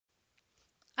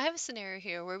I have a scenario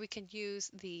here where we can use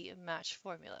the match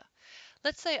formula.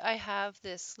 Let's say I have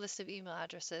this list of email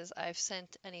addresses I've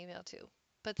sent an email to,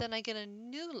 but then I get a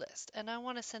new list and I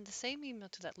want to send the same email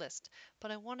to that list, but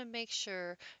I want to make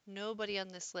sure nobody on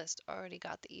this list already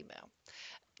got the email.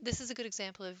 This is a good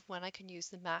example of when I can use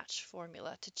the match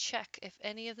formula to check if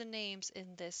any of the names in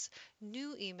this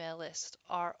new email list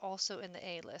are also in the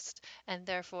A list and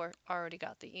therefore already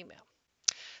got the email.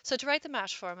 So to write the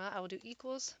match formula, I will do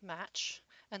equals match,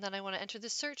 and then I want to enter the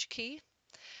search key,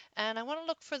 and I want to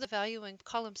look for the value in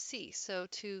column C. So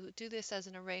to do this as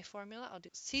an array formula, I'll do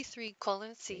C3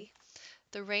 colon C.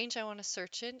 The range I want to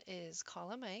search in is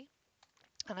column A,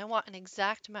 and I want an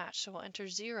exact match. So I'll enter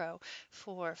 0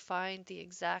 for find the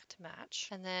exact match.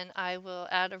 And then I will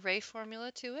add array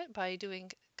formula to it by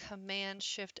doing Command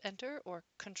Shift Enter or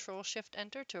Control Shift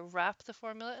Enter to wrap the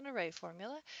formula in array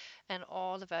formula, and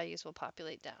all the values will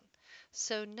populate down.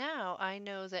 So now I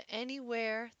know that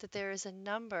anywhere that there is a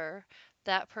number,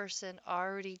 that person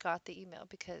already got the email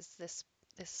because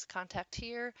this contact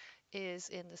here is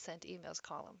in the sent emails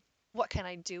column. What can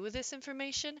I do with this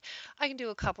information? I can do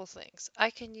a couple things. I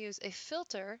can use a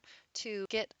filter to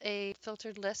get a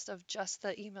filtered list of just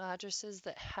the email addresses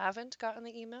that haven't gotten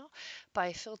the email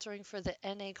by filtering for the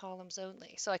NA columns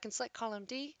only. So I can select column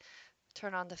D,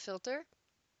 turn on the filter,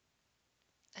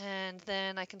 and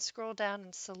then I can scroll down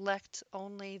and select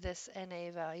only this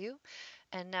NA value.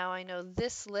 And now I know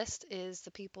this list is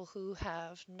the people who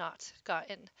have not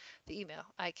gotten the email.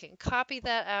 I can copy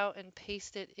that out and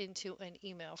paste it into an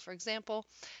email, for example,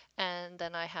 and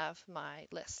then I have my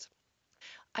list.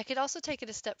 I could also take it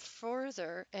a step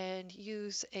further and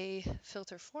use a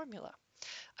filter formula.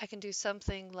 I can do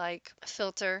something like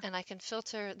filter, and I can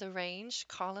filter the range,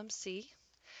 column C,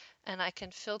 and I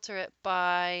can filter it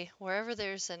by wherever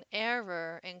there's an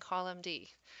error in column D.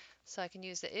 So I can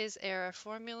use the iserror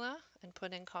formula and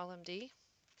put in column D,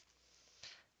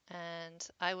 and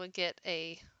I would get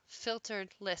a filtered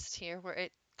list here where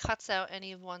it cuts out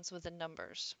any ones with the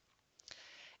numbers.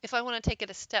 If I want to take it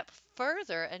a step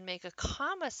further and make a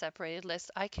comma separated list,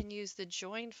 I can use the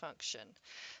join function.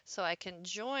 So I can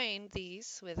join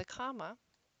these with a comma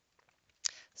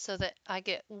so that I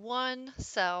get one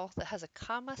cell that has a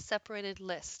comma separated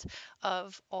list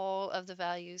of all of the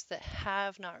values that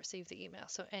have not received the email.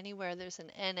 So anywhere there's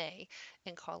an NA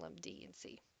in column D and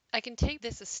C. I can take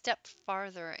this a step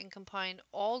farther and combine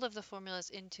all of the formulas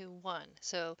into one.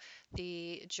 So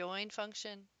the join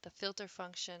function, the filter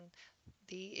function,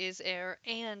 the iserror,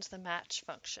 and the match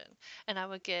function. And I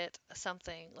would get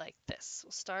something like this.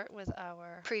 We'll start with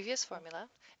our previous formula.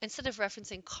 Instead of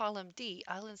referencing column D,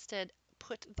 I'll instead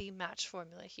put the match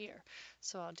formula here.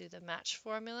 So I'll do the match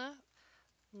formula,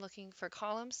 looking for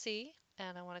column C,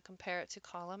 and I want to compare it to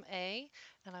column A,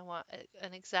 and I want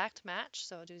an exact match,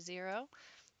 so I'll do 0.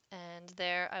 And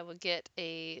there I would get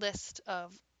a list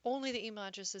of only the email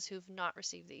addresses who've not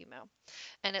received the email.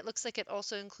 And it looks like it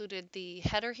also included the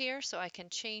header here, so I can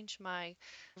change my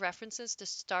references to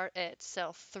start at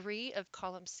cell 3 of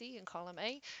column C and column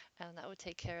A, and that would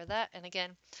take care of that. And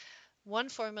again, one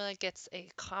formula gets a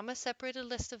comma separated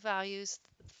list of values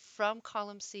from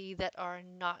column C that are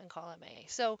not in column A.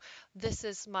 So this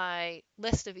is my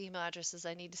list of email addresses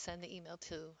I need to send the email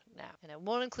to now. And it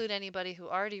won't include anybody who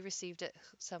already received it,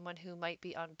 someone who might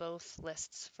be on both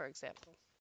lists, for example.